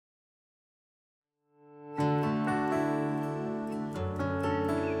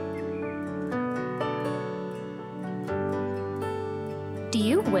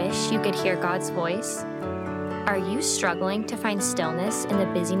you wish you could hear God's voice? Are you struggling to find stillness in the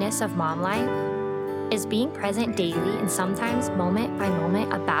busyness of mom life? Is being present daily and sometimes moment by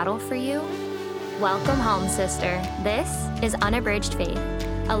moment a battle for you? Welcome home, sister. This is Unabridged Faith.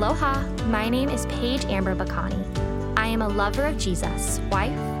 Aloha, my name is Paige Amber Bacani. I am a lover of Jesus,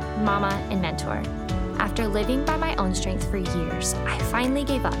 wife, mama, and mentor. After living by my own strength for years, I finally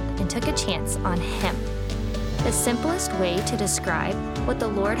gave up and took a chance on Him. The simplest way to describe what the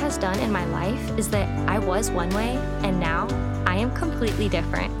Lord has done in my life is that I was one way and now I am completely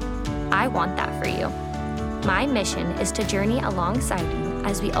different. I want that for you. My mission is to journey alongside you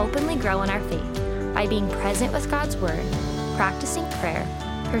as we openly grow in our faith by being present with God's Word, practicing prayer,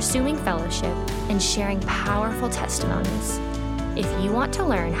 pursuing fellowship, and sharing powerful testimonies. If you want to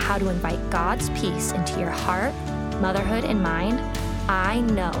learn how to invite God's peace into your heart, motherhood, and mind, I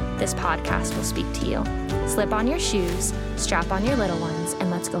know this podcast will speak to you. Slip on your shoes, strap on your little ones, and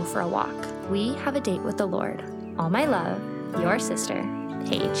let's go for a walk. We have a date with the Lord. All my love, your sister,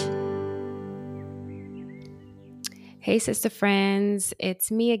 Paige. Hey, sister friends,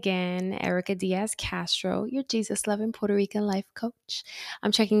 it's me again, Erika Diaz-Castro, your Jesus-loving Puerto Rican life coach.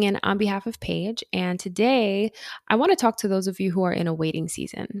 I'm checking in on behalf of Paige, and today I want to talk to those of you who are in a waiting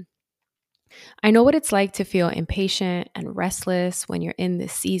season. I know what it's like to feel impatient and restless when you're in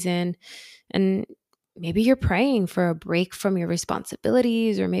this season, and maybe you're praying for a break from your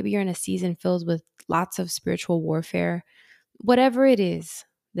responsibilities, or maybe you're in a season filled with lots of spiritual warfare. Whatever it is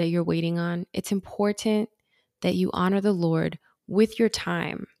that you're waiting on, it's important that you honor the Lord with your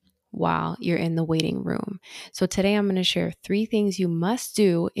time while you're in the waiting room. So today I'm going to share 3 things you must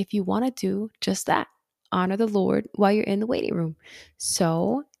do if you want to do just that. Honor the Lord while you're in the waiting room.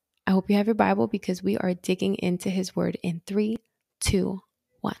 So I hope you have your Bible because we are digging into His Word in 3, 2,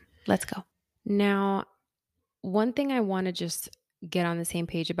 1. Let's go. Now, one thing I want to just get on the same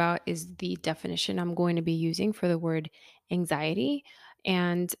page about is the definition I'm going to be using for the word anxiety.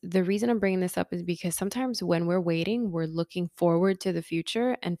 And the reason I'm bringing this up is because sometimes when we're waiting, we're looking forward to the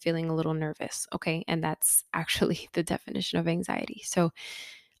future and feeling a little nervous. Okay. And that's actually the definition of anxiety. So,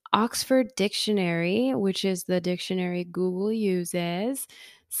 Oxford Dictionary, which is the dictionary Google uses,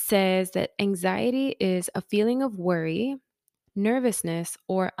 says that anxiety is a feeling of worry, nervousness,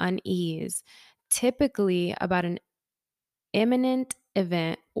 or unease, typically about an imminent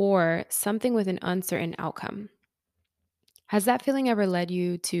event or something with an uncertain outcome. Has that feeling ever led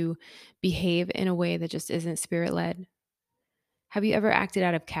you to behave in a way that just isn't spirit led? Have you ever acted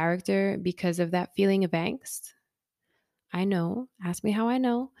out of character because of that feeling of angst? I know. Ask me how I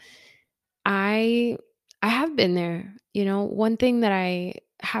know. I have been there. One thing that I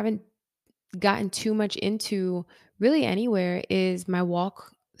haven't gotten too much into really anywhere is my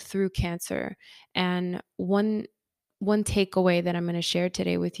walk through cancer. And one takeaway that I'm going to share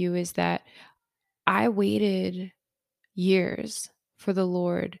today with you is that I waited years for the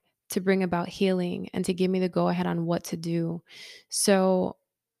Lord to bring about healing and to give me the go ahead on what to do. So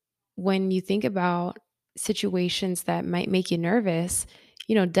when you think about situations that might make you nervous,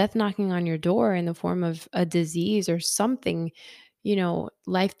 death knocking on your door in the form of a disease or something,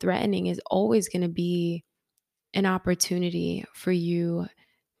 life threatening is always going to be an opportunity for you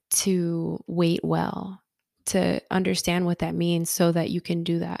to wait well, to understand what that means so that you can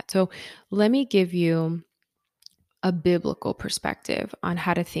do that. So let me give you a biblical perspective on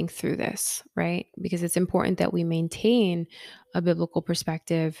how to think through this, right? Because it's important that we maintain a biblical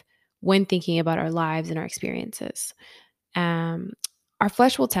perspective when thinking about our lives and our experiences. Our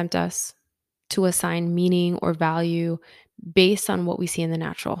flesh will tempt us to assign meaning or value based on what we see in the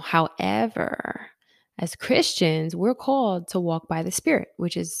natural. However, as Christians, we're called to walk by the Spirit,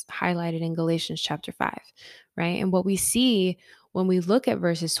 which is highlighted in Galatians chapter 5, right? And what we see when we look at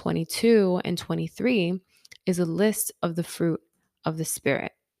verses 22 and 23 is a list of the fruit of the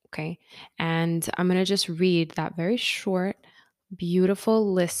Spirit, okay? And I'm going to just read that very short,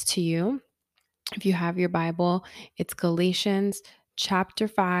 beautiful list to you. If you have your Bible, it's Galatians chapter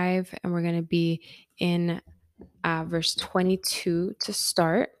 5, and we're going to be in verse 22 to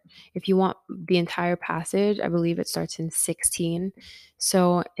start. If you want the entire passage, I believe it starts in 16.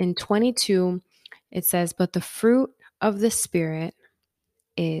 So in 22, it says, "But the fruit of the Spirit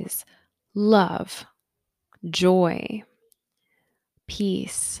is love, joy,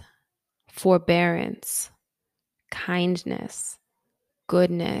 peace, forbearance, kindness,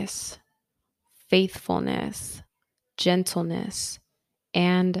 goodness, faithfulness, gentleness,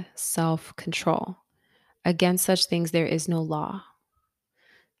 and self-control. Against such things there is no law."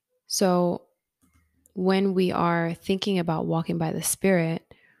 So when we are thinking about walking by the Spirit,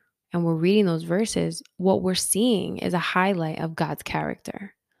 and we're reading those verses, what we're seeing is a highlight of God's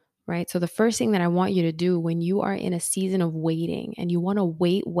character, right? So the first thing that I want you to do when you are in a season of waiting and you want to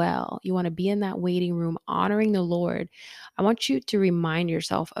wait well, you want to be in that waiting room honoring the Lord, I want you to remind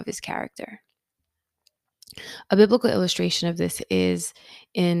yourself of his character. A biblical illustration of this is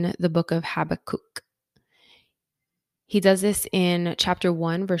in the book of Habakkuk. He does this in chapter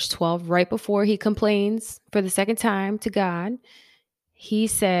 1, verse 12, right before he complains for the second time to God. He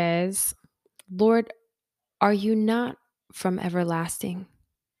says, Lord, are you not from everlasting?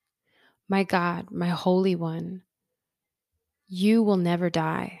 My God, my Holy One, you will never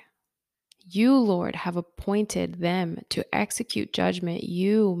die. You, Lord, have appointed them to execute judgment.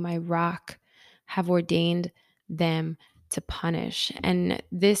 You, my rock, have ordained them to punish. And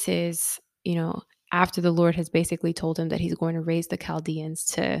this is, after the Lord has basically told him that he's going to raise the Chaldeans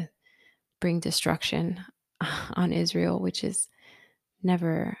to bring destruction on Israel, which is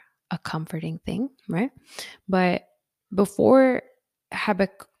never a comforting thing, right? But before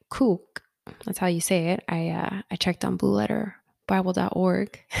Habakkuk, that's how you say it. I checked on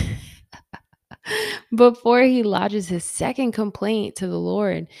blueletterbible.org. Before he lodges his second complaint to the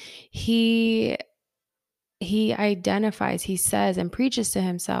Lord, he identifies, he says, and preaches to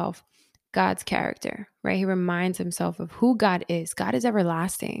himself God's character, right? He reminds himself of who God is. God is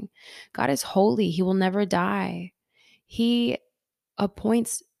everlasting. God is holy. He will never die. He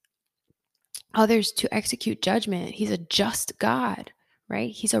appoints others to execute judgment. He's a just God,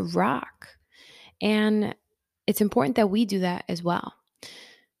 right? He's a rock. And it's important that we do that as well.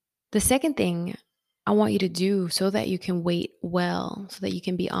 The second thing I want you to do so that you can wait well, so that you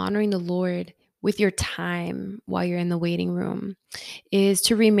can be honoring the Lord with your time while you're in the waiting room, is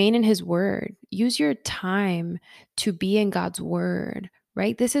to remain in his word. Use your time to be in God's word,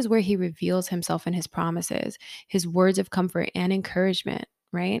 right? This is where he reveals himself in his promises, his words of comfort and encouragement,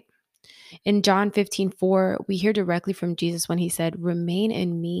 right? In John 15:4, we hear directly from Jesus when he said, remain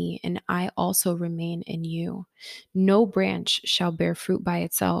in me and I also remain in you. No branch shall bear fruit by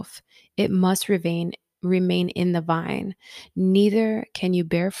itself. It must remain in the vine. Neither can you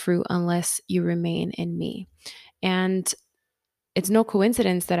bear fruit unless you remain in me. And it's no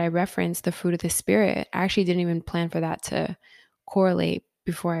coincidence that I referenced the fruit of the Spirit. I actually didn't even plan for that to correlate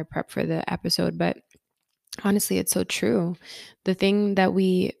before I prepped for the episode, but honestly, it's so true. The thing that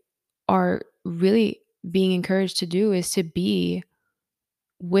we are really being encouraged to do is to be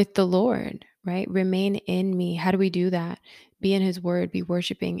with the Lord, right? Remain in me. How do we do that? Be in his word, be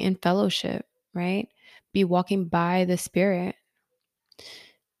worshiping in fellowship, right? Be walking by the Spirit.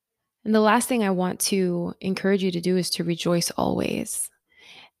 And the last thing I want to encourage you to do is to rejoice always.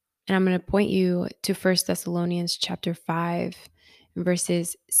 And I'm going to point you to 1 Thessalonians chapter 5,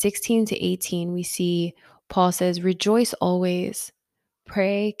 verses 16 to 18. We see Paul says, rejoice always,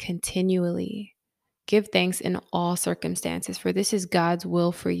 pray continually, give thanks in all circumstances, for this is God's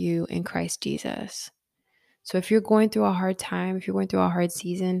will for you in Christ Jesus. So if you're going through a hard time, if you're going through a hard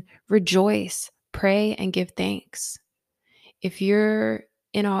season, rejoice, pray, and give thanks. If you're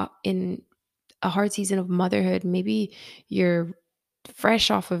in a hard season of motherhood, maybe you're fresh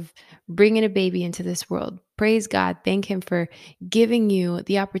off of bringing a baby into this world, praise God, thank him for giving you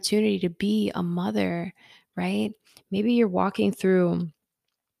the opportunity to be a mother, right? Maybe you're walking through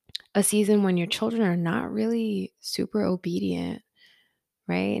a season when your children are not really super obedient,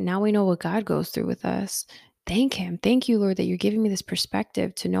 right? Now we know what God goes through with us. Thank him. Thank you, Lord, that you're giving me this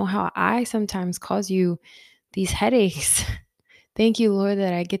perspective to know how I sometimes cause you these headaches. Thank you, Lord,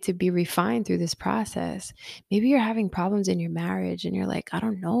 that I get to be refined through this process. Maybe you're having problems in your marriage and you're like, I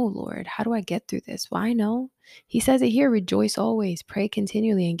don't know, Lord, how do I get through this? Well, I know. He says it here, rejoice always, pray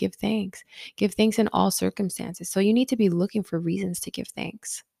continually, and give thanks. Give thanks in all circumstances. So you need to be looking for reasons to give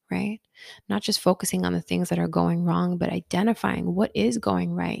thanks, right? Not just focusing on the things that are going wrong, but identifying what is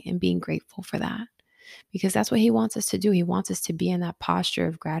going right and being grateful for that. Because that's what he wants us to do. He wants us to be in that posture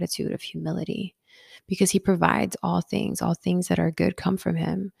of gratitude, of humility, because he provides all things that are good come from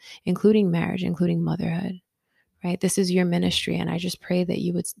him, including marriage, including motherhood, right? This is your ministry. And I just pray that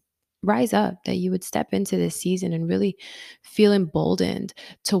you would rise up, that you would step into this season and really feel emboldened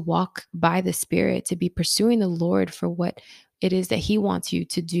to walk by the Spirit, to be pursuing the Lord for what it is that he wants you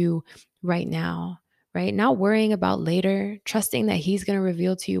to do right now, right? Not worrying about later, trusting that he's going to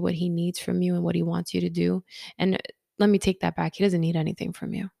reveal to you what he needs from you and what he wants you to do. And let me take that back. He doesn't need anything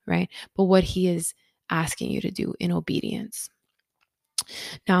from you, right? But what he is asking you to do in obedience.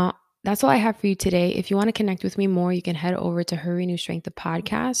 Now, that's all I have for you today. If you want to connect with me more, you can head over to Her Renew Strength, the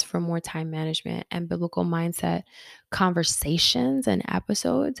podcast, for more time management and biblical mindset conversations and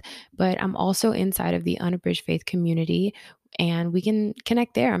episodes. But I'm also inside of the Unabridged Faith community, and we can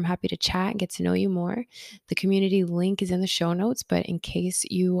connect there. I'm happy to chat and get to know you more. The community link is in the show notes, but in case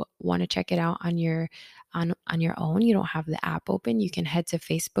you want to check it out on your own, you don't have the app open, you can head to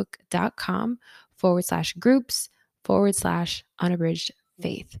facebook.com/groups/unabridged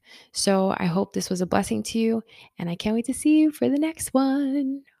faith. So I hope this was a blessing to you, and I can't wait to see you for the next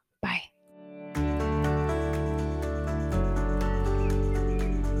one. Bye.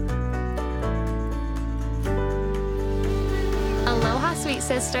 Aloha, sweet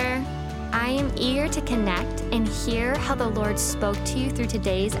sister. I am eager to connect and hear how the Lord spoke to you through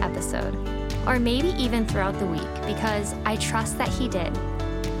today's episode, or maybe even throughout the week, because I trust that He did.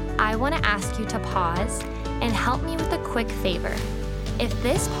 I want to ask you to pause and help me with a quick favor. If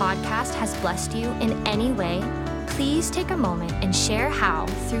this podcast has blessed you in any way, please take a moment and share how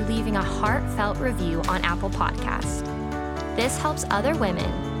through leaving a heartfelt review on Apple Podcasts. This helps other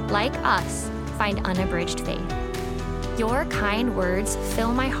women like us find unabridged faith. Your kind words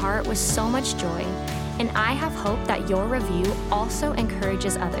fill my heart with so much joy, and I have hope that your review also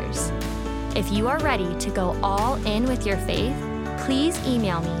encourages others. If you are ready to go all in with your faith, please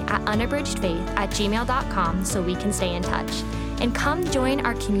email me at unabridgedfaith@gmail.com so we can stay in touch. And come join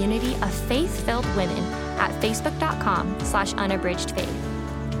our community of faith-filled women at facebook.com/unabridgedfaith.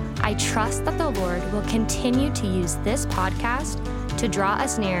 I trust that the Lord will continue to use this podcast to draw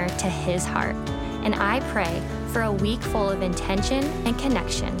us nearer to His heart. And I pray for a week full of intention and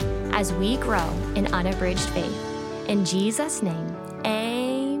connection as we grow in unabridged faith. In Jesus' name,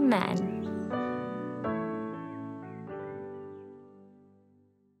 amen.